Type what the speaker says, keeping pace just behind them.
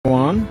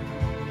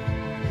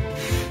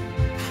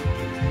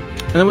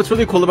And then what's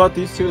really cool about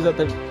these two is that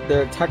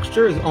their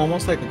texture is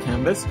almost like a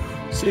canvas.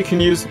 So you can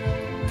use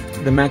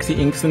the Maxi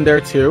inks in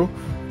there too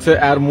to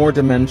add more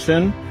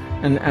dimension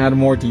and add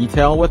more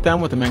detail with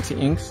them with the Maxi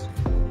inks.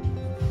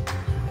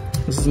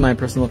 This is my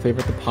personal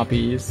favorite, the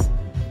poppies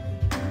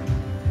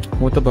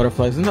with the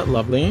butterflies. Isn't that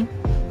lovely?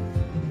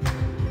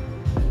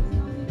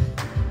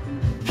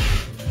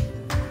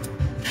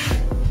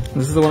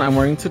 This is the one I'm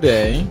wearing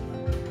today.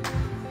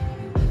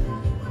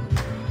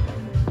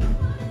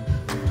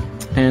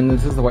 And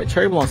this is the white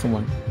cherry blossom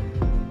one.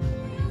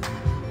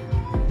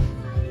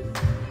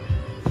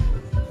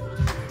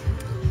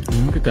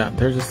 And look at that,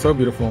 they're just so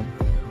beautiful.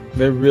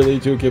 They really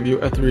do give you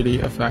a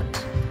 3D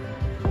effect.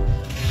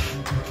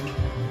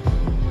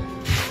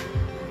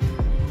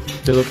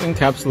 They look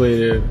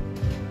encapsulated.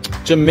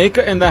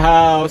 Jamaica in the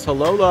house,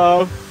 hello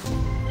love.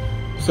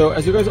 So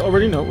as you guys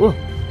already know,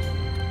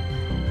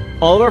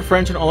 all of our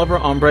French and all of our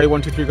ombre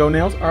 1, 2, 3 go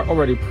nails are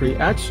already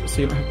pre-etched,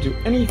 so you don't have to do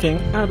anything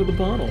out of the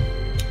bottle.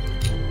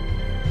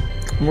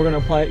 And we're going to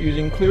apply it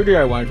using clear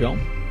DIY gel.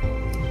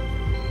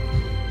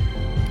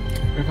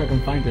 If I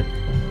can find it.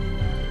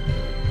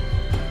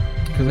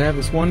 Because I have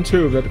this one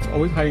tube that it's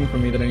always hiding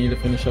from me that I need to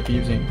finish up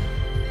using.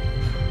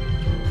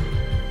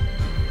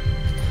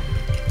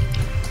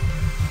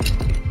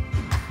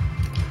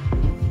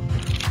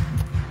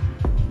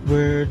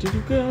 Where did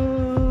you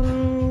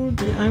go?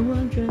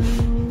 DIY gel.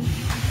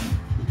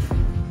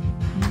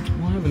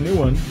 Well, I have a new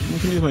one. I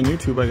can use my new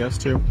tube, I guess,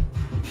 too.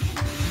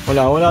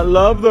 Hola, hola,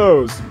 love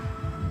those!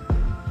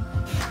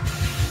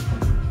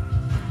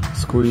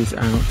 Squeeze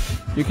out.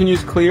 You can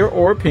use clear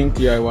or pink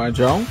DIY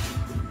gel.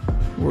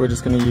 We're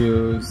just gonna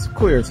use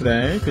clear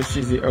today because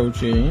she's the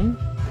OG.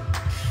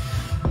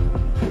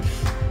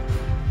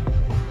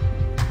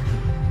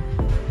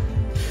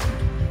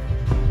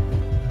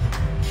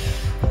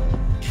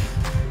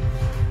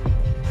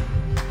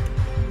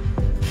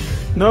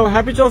 No,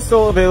 Happy Gel's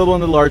still available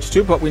in the large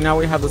tube, but now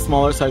we have the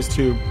smaller size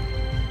tube.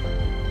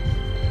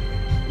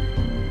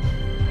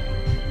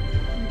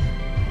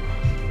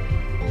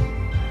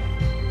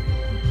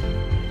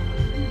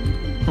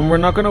 And we're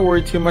not going to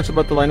worry too much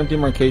about the line of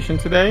demarcation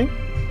today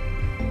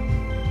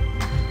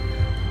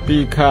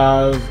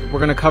because we're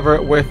going to cover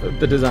it with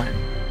the design.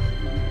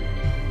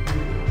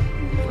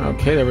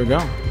 Okay, there we go.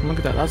 Look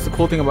at that. That's the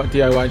cool thing about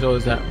DIY gel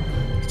is that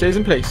it stays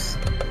in place.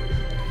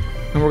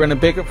 And we're going to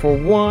bake it for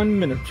 1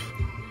 minute.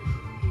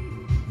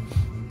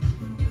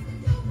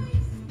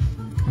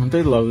 Aren't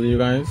they lovely, you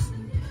guys?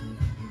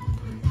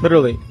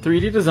 Literally,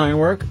 3D design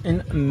work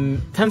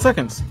in 10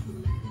 seconds.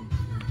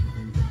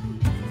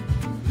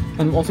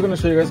 I'm also going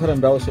to show you guys how to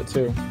embellish it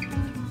too.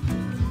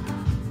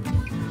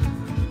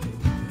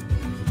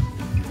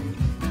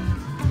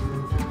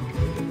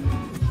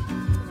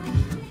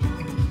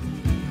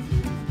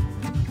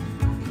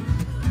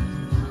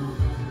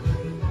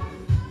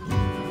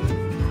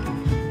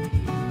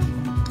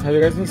 Have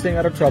you guys been staying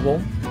out of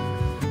trouble?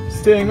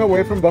 Staying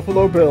away from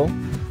Buffalo Bill?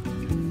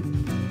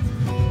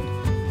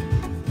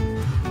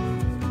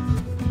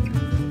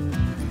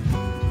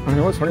 I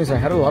know what's funny is I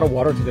had a lot of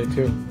water today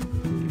too.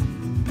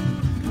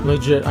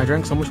 Legit, I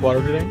drank so much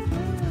water today.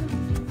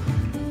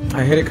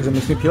 I hate it because it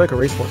makes me feel like a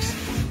racehorse.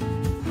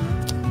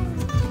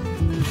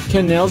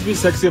 Can nails be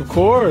sexy? Of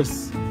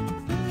course.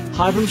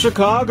 Hi from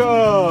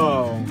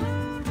Chicago.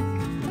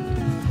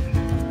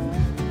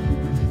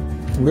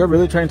 We are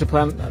really trying to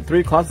plan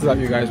 3 classes out,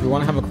 you guys. We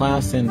want to have a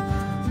class in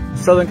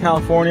Southern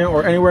California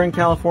or anywhere in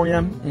California,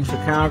 in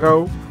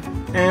Chicago,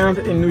 and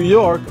in New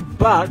York,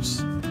 but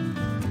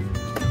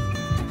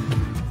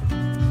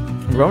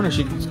Rona,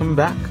 she keeps coming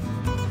back.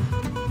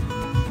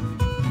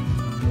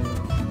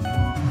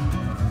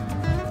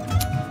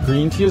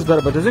 Green tea is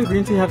better, but doesn't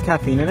green tea have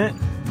caffeine in it?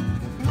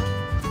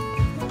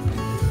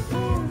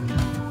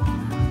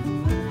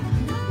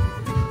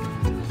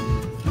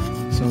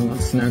 So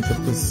let's snatch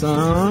up the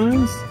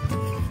sides.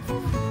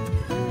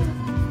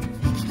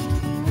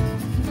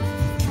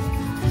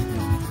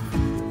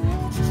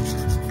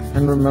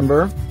 And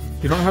remember,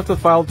 you don't have to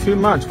file too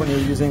much when you're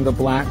using the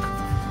black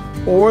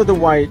or the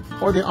white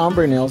or the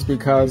ombre nails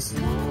because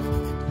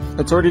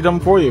it's already done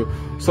for you.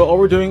 So all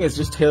we're doing is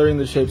just tailoring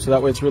the shape so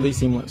that way it's really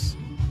seamless.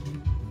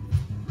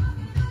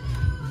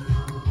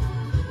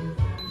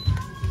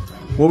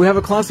 Well, we have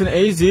a class in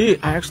AZ. I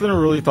actually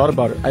never really thought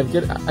about it. I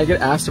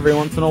get asked every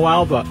once in a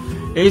while, but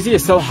AZ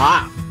is so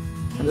hot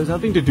and there's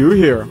nothing to do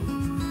here.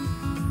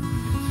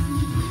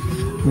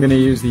 I'm gonna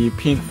use the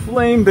pink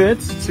flame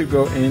bits to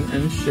go in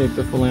and shape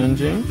the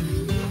phalange.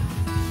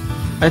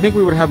 I think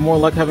we would have more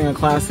luck having a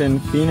class in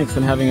Phoenix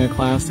than having a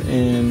class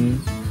in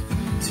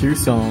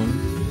Tucson.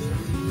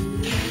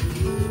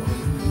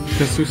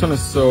 Because Tucson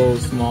is so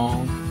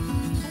small.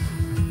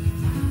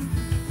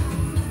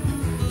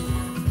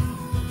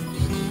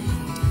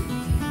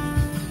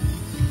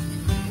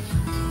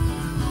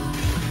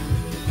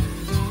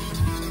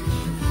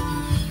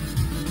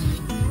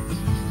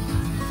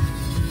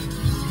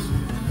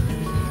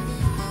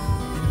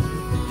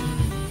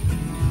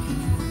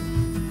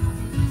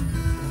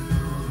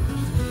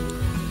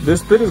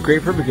 This bit is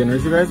great for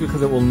beginners, you guys,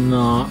 because it will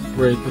not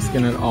break the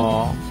skin at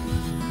all.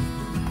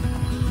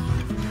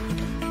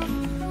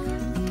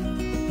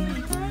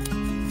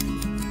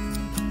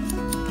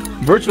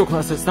 Virtual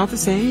class, it's not the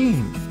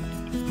same.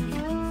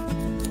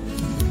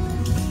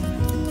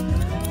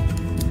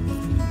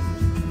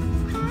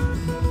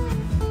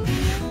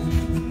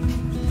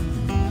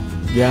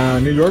 Yeah,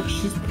 New York,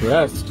 she's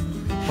pressed.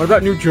 What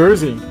about New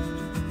Jersey?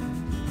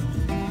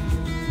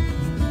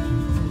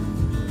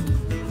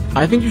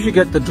 I think you should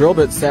get the drill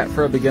bit set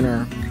for a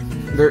beginner.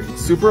 They're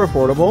super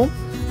affordable,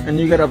 and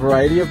you get a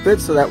variety of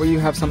bits, so that way you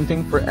have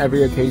something for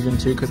every occasion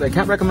too, because I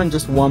can't recommend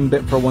just one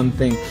bit for one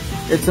thing.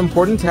 It's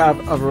important to have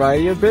a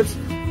variety of bits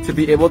to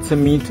be able to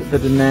meet the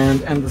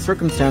demand and the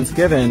circumstance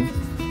given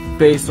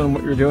based on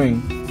what you're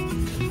doing.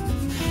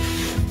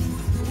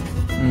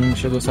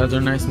 Sure, those sides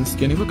are nice and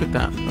skinny. Look at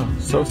that. Oh,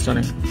 so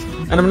stunning.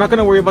 And I'm not going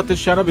to worry about this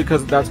shadow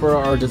because that's where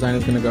our design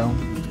is going to go.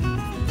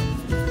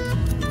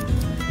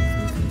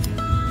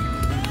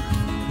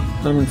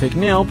 Then I'm going to take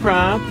nail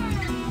prep.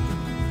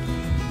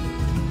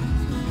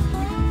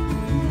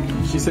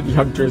 She said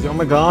yuck Jersey. Oh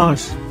my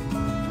gosh.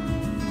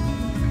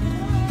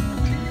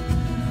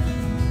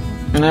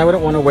 And I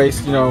wouldn't want to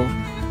waste, you know,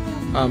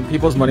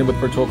 people's money with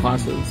virtual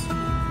classes.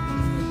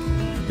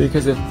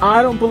 Because if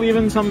I don't believe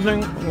in something,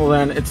 well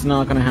then it's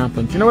not going to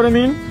happen. Do you know what I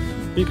mean?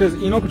 Because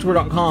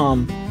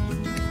enocouture.com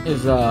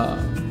is a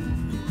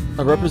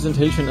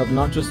representation of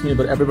not just me,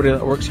 but everybody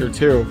that works here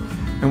too.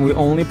 And we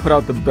only put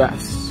out the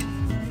best.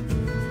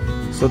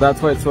 So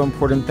that's why it's so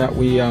important that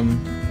we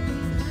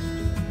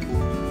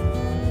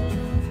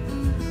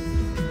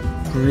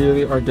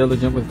really are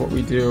diligent with what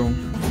we do.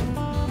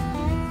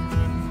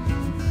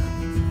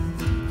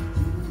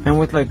 And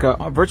with like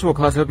a virtual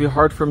class, it'll be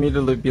hard for me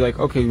to be like,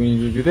 okay, we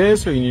need to do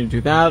this, or you need to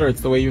do that, or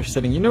it's the way you're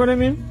sitting. You know what I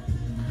mean?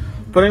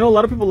 But I know a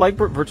lot of people like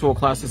virtual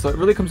classes, so it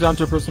really comes down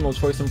to personal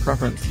choice and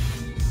preference.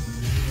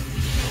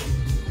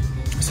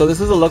 So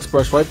this is a Luxe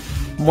brush wipe,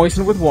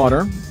 moistened with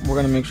water. We're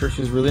gonna make sure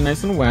she's really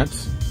nice and wet.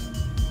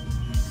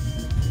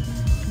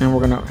 And we're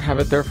gonna have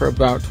it there for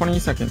about 20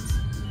 seconds.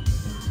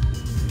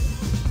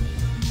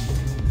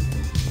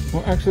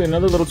 Well, actually,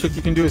 another little trick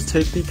you can do is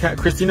take the cat.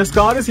 Christina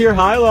Scott is here.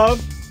 Hi,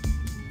 love.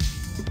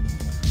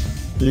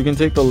 You can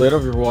take the lid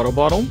of your water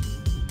bottle,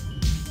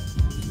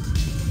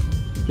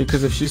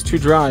 because if she's too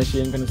dry, she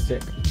ain't gonna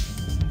stick.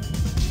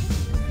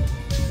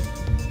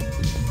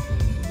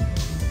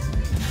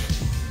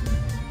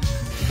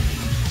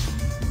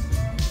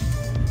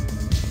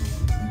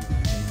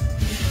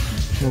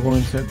 We're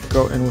going to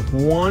go in with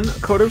one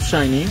coat of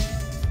shiny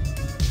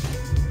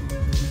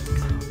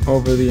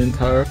over the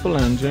entire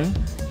phalange.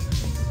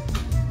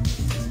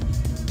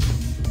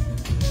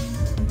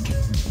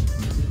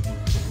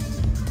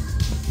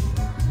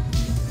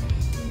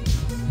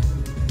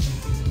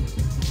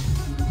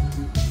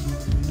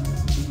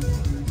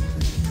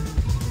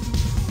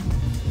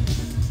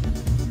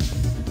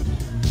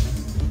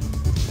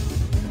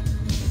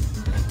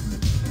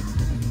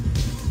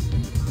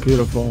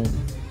 Beautiful.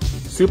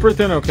 Super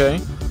thin, okay?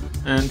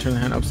 And turn the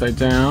hand upside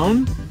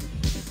down.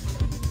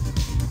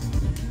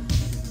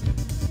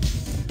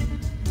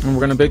 And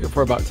we're gonna bake it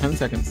for about 10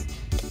 seconds.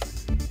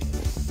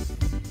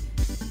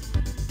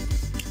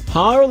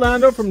 Hi,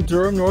 Orlando from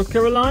Durham, North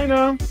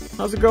Carolina.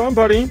 How's it going,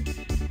 buddy?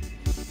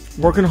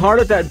 Working hard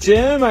at that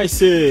gym, I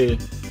see.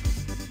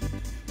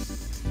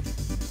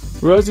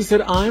 Rosie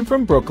said, I'm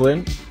from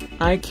Brooklyn.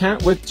 I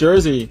can't with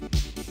Jersey.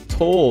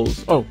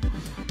 Tolls. Oh,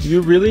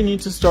 you really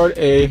need to start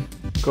a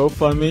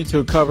GoFundMe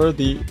to cover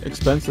the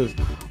expenses.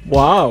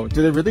 Wow,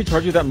 do they really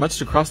charge you that much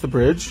to cross the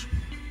bridge?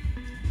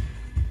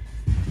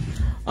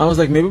 I was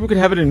like, maybe we could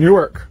have it in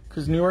Newark,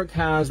 because Newark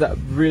has that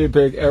really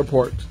big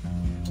airport.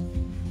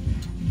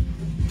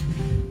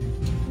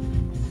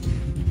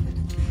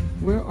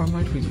 Where are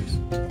my tweezers?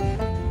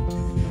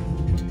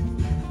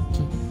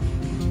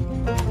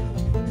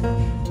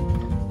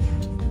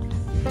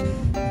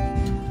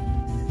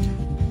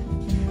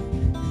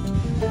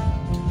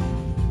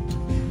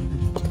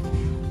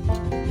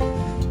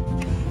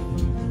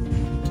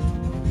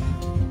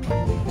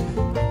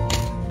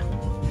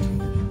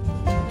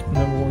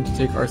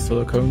 Take our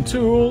silicone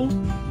tool,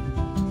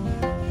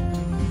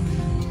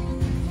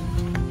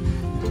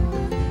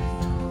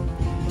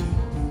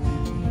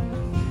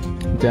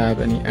 dab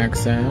any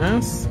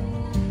excess,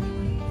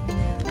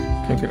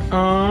 pick it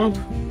up,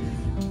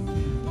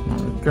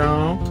 there we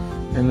go,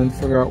 and then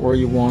figure out where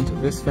you want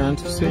this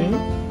fantasy.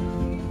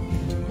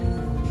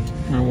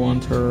 I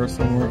want her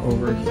somewhere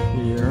over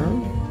here.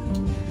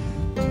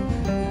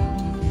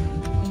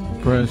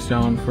 Press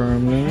down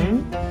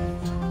firmly.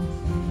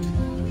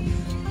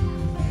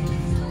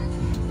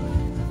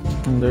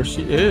 And there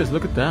she is.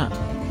 Look at that.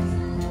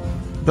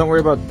 Don't worry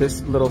about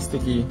this little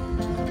sticky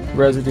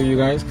residue, you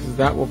guys, because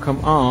that will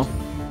come off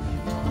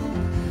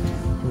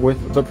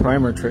with the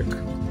primer trick.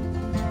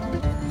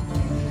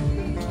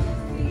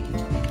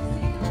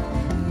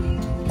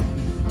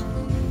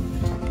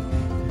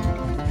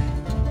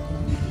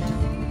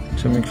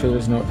 So make sure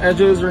there's no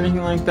edges or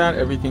anything like that.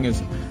 Everything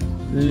is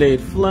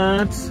laid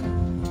flat.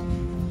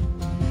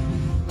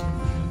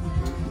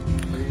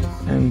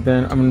 And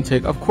then I'm going to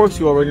take, of course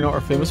you already know, our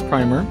famous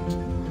primer.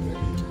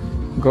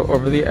 Go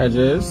over the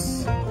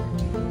edges.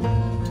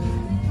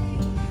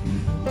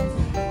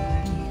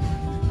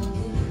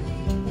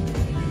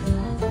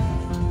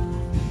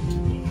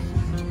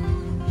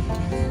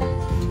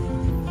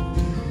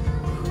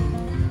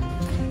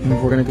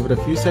 And we're gonna give it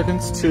a few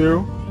seconds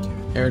to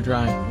air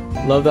dry.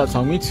 Love that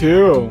song. Me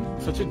too.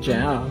 Such a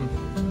jam.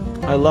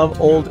 I love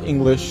old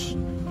English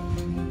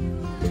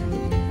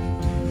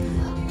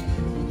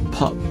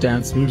pop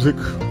dance music.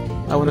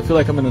 I want to feel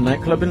like I'm in a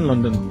nightclub in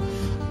London.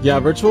 Yeah,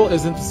 virtual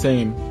isn't the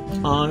same.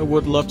 I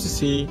would love to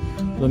see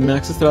the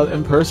Max Estrada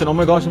in person. Oh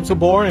my gosh, I'm so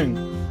boring.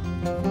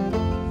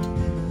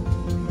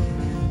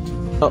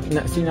 Oh,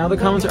 see, now the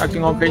comments are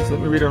acting all crazy. Let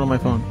me read it on my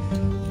phone.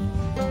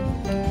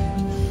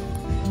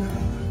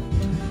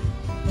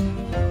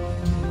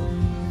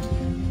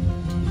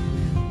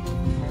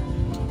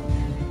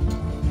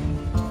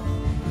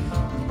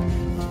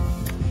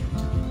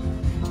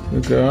 Here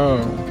we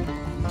go.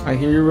 I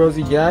hear you,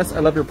 Rosie. Yes, I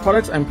love your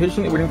products. I'm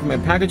patiently waiting for my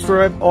package to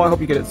arrive. Oh, I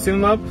hope you get it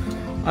soon, love.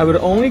 I would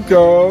only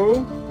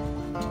go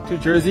to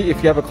Jersey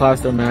if you have a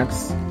class there,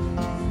 Max.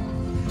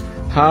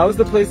 How's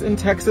the place in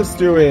Texas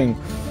doing?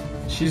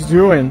 She's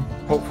doing.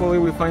 Hopefully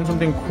we find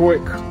something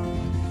quick.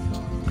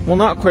 Well,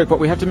 not quick, but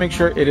we have to make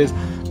sure it is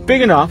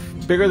big enough,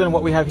 bigger than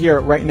what we have here.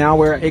 Right now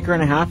we're an acre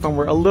and a half and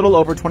we're a little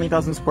over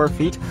 20,000 square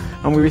feet,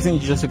 and we recently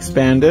just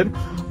expanded.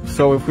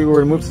 So if we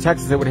were to move to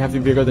Texas, it would have to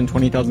be bigger than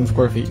 20,000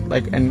 square feet,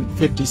 and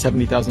 50,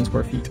 70,000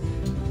 square feet.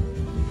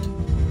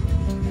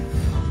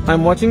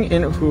 I'm watching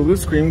in Hulu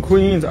Scream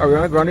Queens.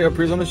 Ariana Grande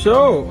appears on the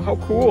show. How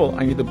cool.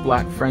 I need the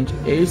black French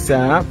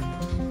ASAP.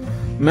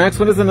 Max,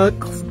 when is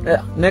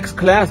the next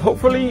class?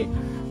 Hopefully,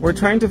 we're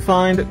trying to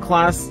find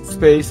class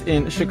space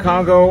in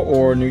Chicago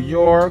or New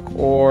York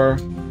or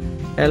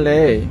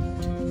LA.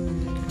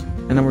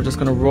 And then we're just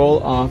gonna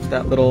roll off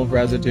that little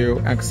residue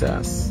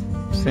excess.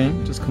 See,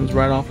 just comes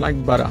right off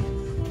like butter.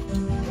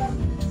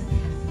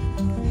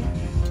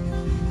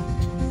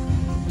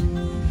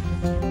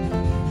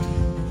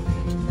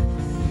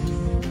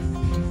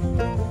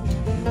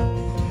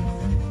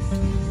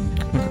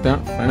 Look at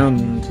that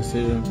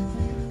fantasy.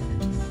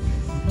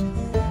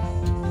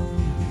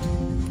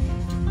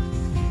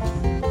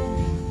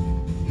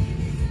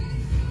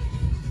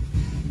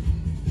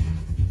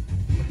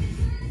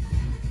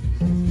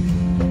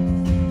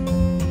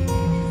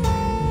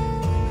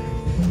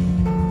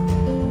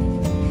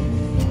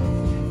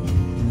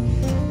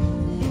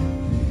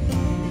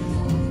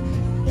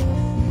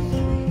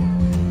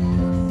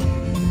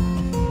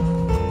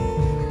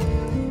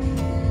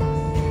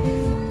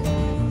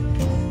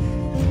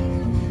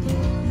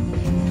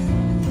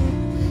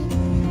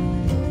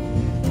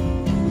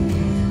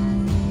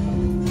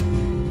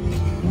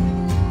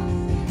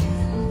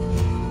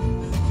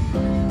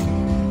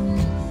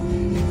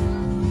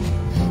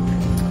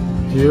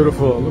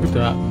 Beautiful, look at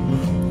that.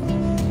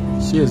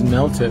 She is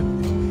melted.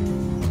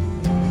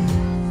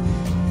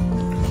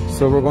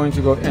 So we're going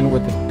to go in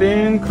with a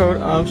thin coat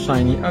of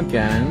shiny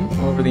again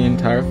over the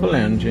entire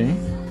phalange.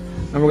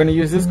 And we're going to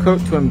use this coat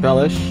to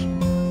embellish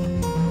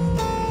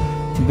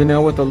the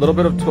nail with a little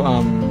bit of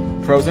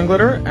frozen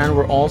glitter. And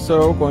we're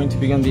also going to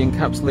begin the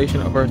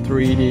encapsulation of our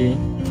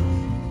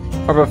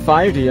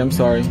 5D, I'm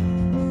sorry,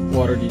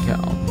 water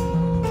decal.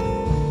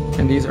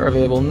 And these are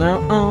available now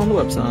on the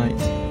website.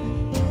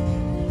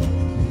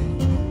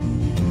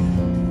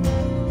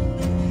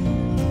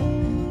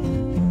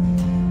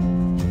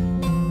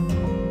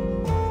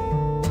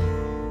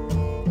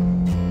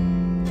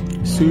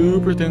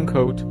 Super thin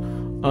coat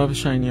of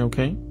shiny,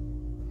 okay?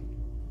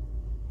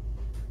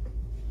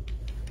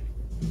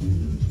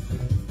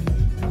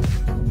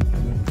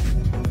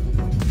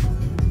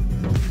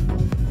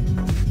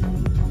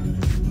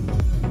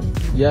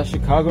 Yeah,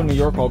 Chicago, New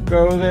York, I'll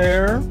go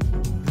there.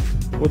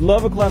 Would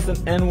love a class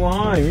in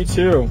NY, me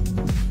too.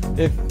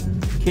 If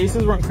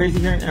cases weren't crazy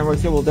here in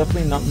NYC, we'll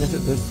definitely not miss it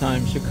this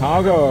time.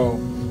 Chicago.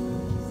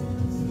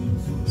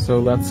 So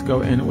let's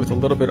go in with a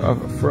little bit of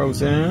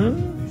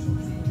frozen.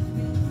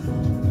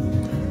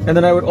 And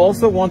then I would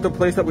also want the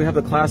place that we have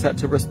the class at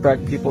to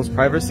respect people's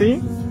privacy,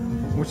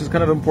 which is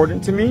kind of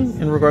important to me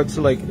in regards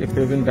to like if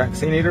they've been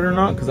vaccinated or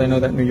not, because I know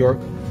that New York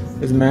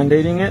is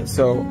mandating it.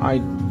 So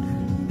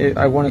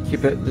I want to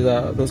keep it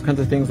those kinds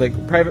of things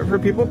like private for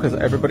people, because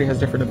everybody has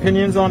different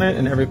opinions on it,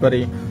 and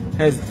everybody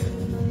has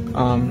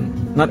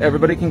not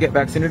everybody can get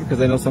vaccinated, because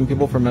I know some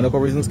people for medical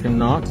reasons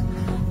cannot.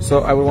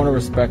 So I would want to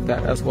respect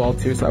that as well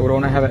too. So I would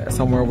want to have it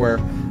somewhere where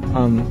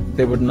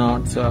they would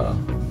not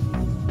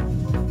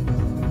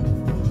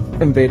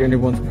invade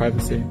anyone's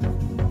privacy.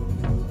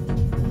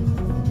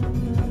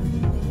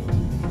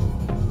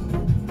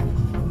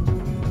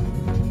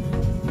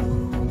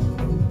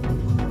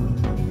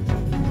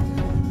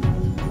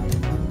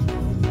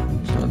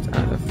 So let's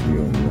add a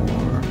few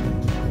more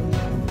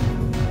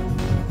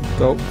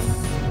soaps.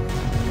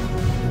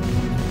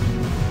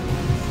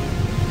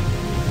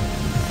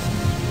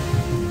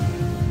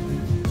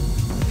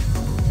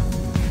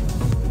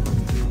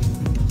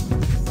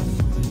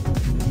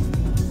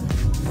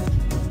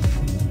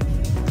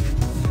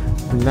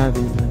 La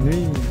vie, la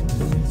nuit,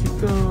 si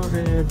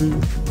t'aurais vu,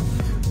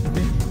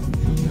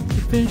 qui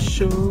fait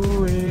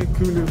chaud et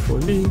coule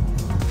folie.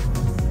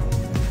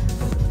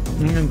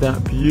 Isn't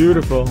that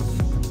beautiful?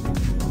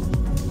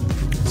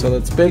 So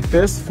let's bake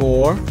this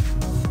for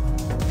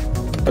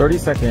 30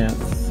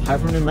 seconds. Hi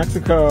from New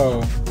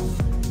Mexico.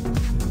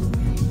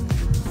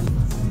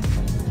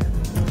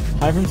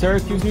 Hi from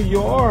Syracuse, New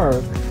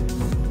York.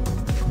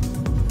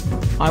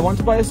 I want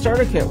to buy a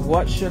starter kit.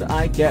 What should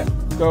I get?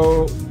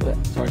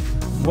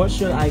 What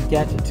should I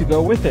get to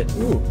go with it?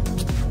 Ooh,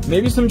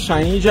 maybe some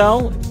shiny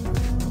gel.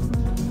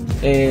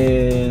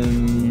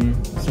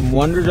 Some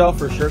Wonder Gel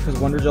for sure, because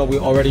Wonder Gel, we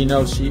already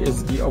know she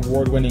is the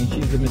award-winning.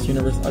 She's the Miss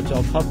Universe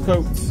Gel Puff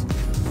Coats.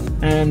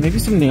 And maybe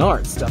some nail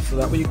art stuff, so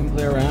that way you can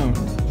play around.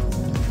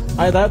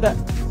 I love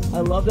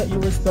that you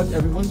respect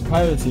everyone's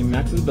privacy.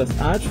 Max is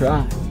best. I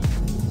try.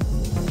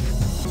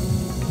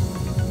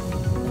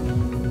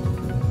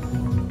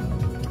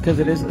 Because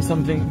it is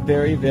something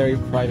very, very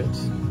private.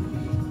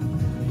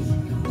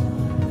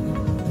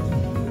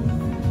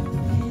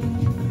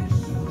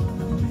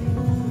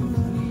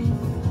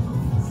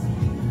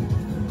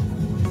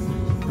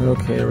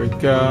 Okay, there we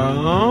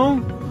go.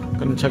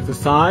 Gonna check the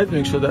sides,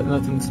 make sure that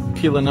nothing's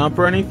peeling up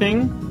or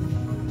anything.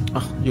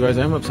 Oh, you guys,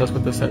 I'm obsessed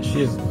with this set.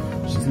 She's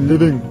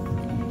living.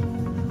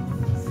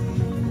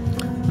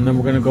 And then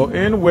we're gonna go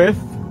in with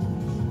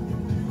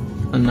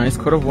a nice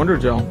coat of Wonder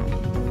Gel.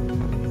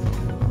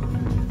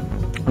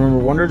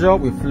 Remember, Wonder Gel,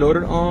 we float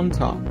it on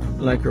top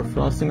like you're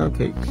frosting a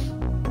cake.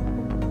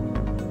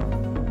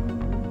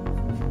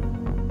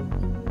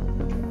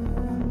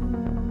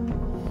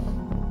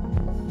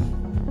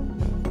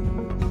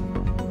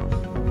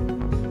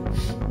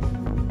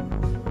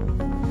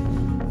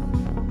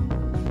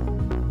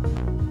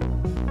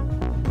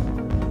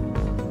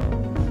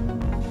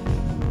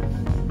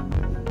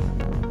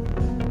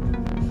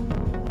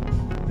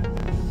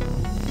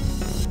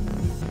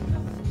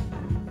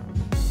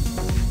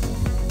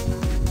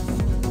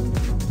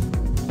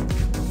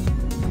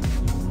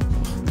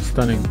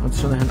 Stunning. Let's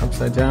turn the hand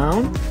upside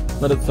down.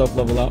 Let it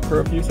self-level out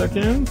for a few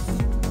seconds.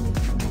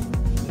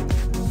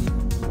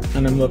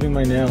 And I'm loving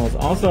my nails.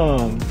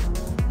 Awesome.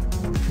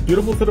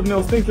 Beautiful set of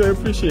nails. Thank you. I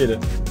appreciate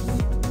it.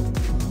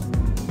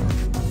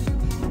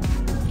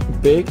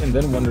 Bake and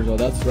then Wonder Gel.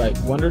 That's right.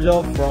 Wonder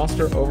Gel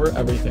Froster over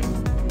everything.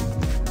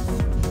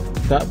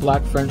 That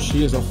black French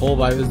she is a whole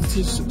vibe. It's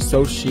just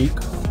so chic.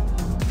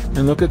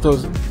 And look at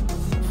those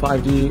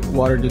 5D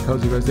water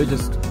decals, you guys. They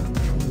just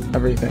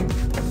everything.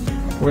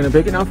 We're gonna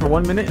bake it now for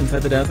 1 minute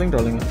inside the Dazzling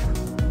Darling Lamp.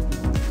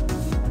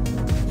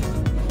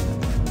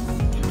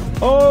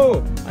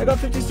 Oh, I got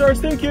 50 stars,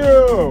 thank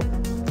you!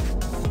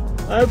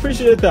 I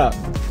appreciate that.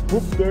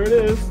 Whoop, there it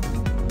is.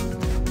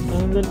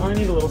 And then I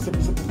need a little sip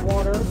of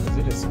water, because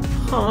it is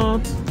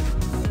hot.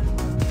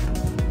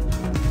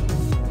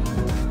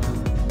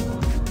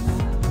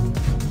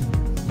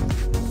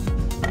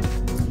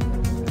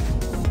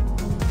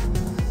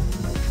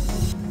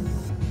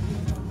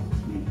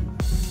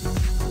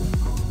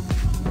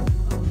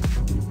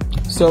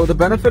 So the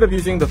benefit of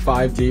using the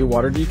 5D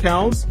water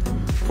decals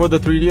for the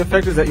 3D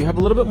effect is that you have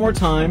a little bit more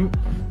time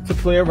to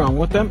play around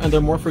with them, and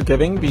they're more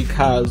forgiving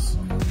because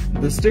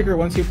the sticker,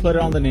 once you put it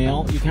on the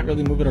nail, you can't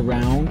really move it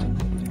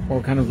around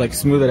or kind of like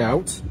smooth it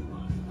out.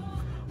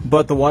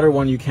 But the water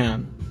one you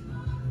can.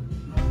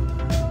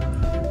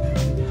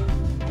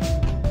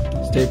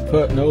 Stay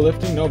put, no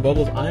lifting, no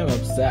bubbles. I am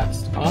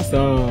obsessed.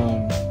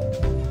 Awesome.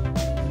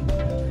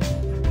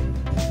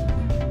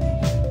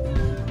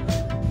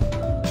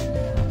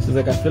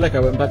 Like I feel like I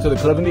went back to the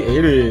club in the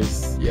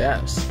 80s.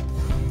 Yes.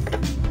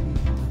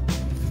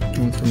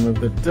 Let's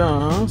remove the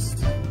dust.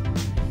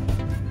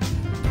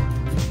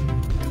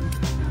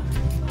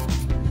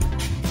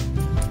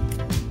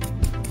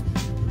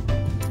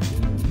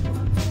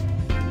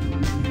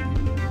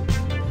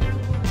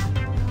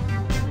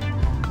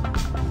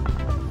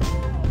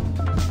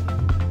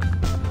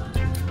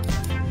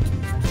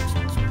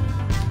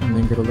 And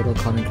then get a little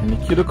cotton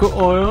candy cuticle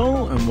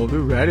oil and we'll be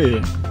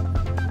ready.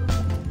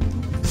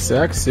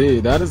 Sexy.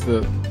 That is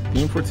the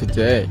theme for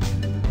today.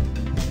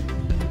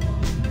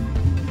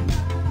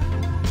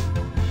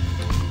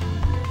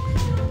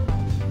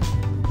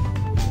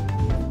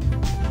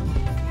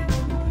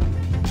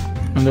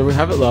 And there we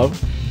have it, love.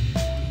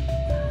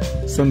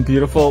 Some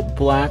beautiful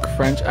black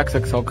French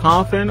XXL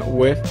Cofffin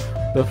with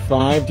the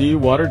 5D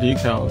water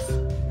decals.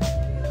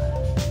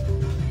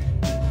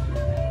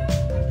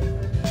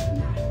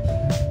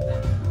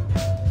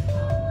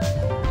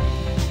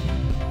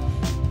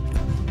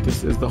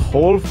 This is the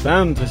whole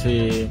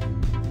fantasy.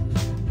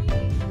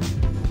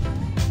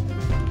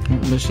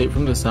 And the shape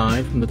from the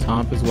side, from the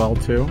top as well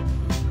too.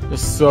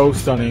 Just so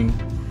stunning.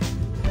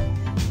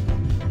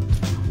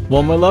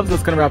 Well, my loves,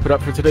 that's going to wrap it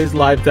up for today's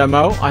live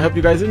demo. I hope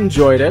you guys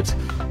enjoyed it.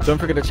 Don't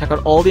forget to check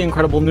out all the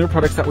incredible new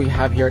products that we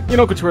have here at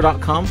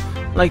inocouture.com,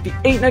 like the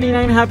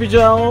 $8.99 Happy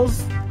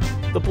Gels,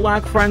 the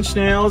black French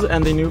nails,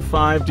 and the new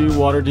 5D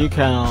water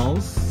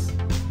decals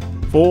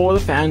for the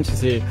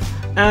fantasy.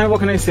 And what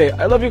can I say?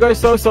 I love you guys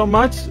so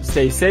much.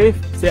 Stay safe,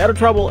 stay out of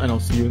trouble, and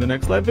I'll see you in the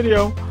next live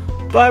video.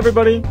 Bye,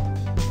 everybody.